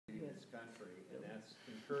country, and that's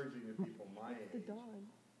encouraging to people my age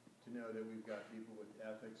to know that we've got people with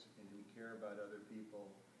ethics and who care about other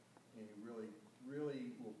people and who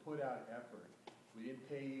really will put out effort. We didn't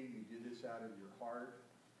pay you, you did this out of your heart.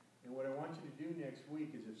 And what I want you to do next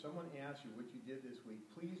week is if someone asks you what you did this week,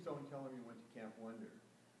 please don't tell them you went to Camp Wonder.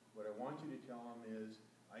 What I want you to tell them is,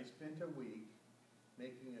 I spent a week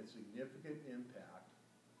making a significant impact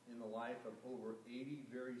in the life of over 80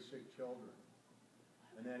 very sick children.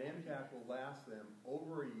 And that impact will last them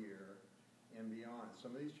over a year and beyond.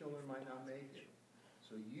 Some of these children might not make it.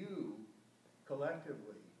 So you,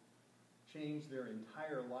 collectively, change their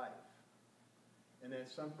entire life. And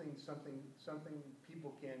that's something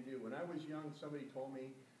people can do. When I was young, somebody told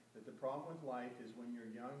me that the problem with life is when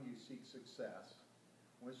you're young, you seek success.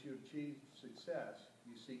 Once you achieve success,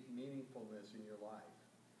 you seek meaningfulness in your life.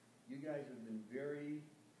 You guys have been very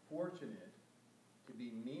fortunate to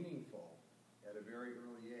be meaningful at a very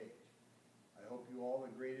early age. I hope you all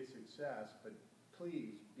the greatest success, but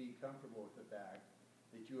please be comfortable with the fact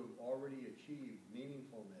that you have already achieved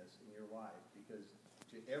meaningfulness in your life, because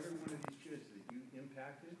to every one of these kids that you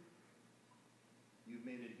impacted, you've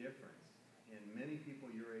made a difference. And many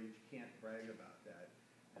people your age can't brag about that.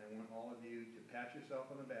 And I want all of you to pat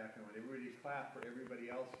yourself on the back, and I want everybody to clap for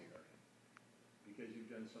everybody else here, because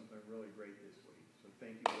you've done something really great this week. So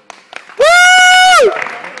thank you very much. Woo!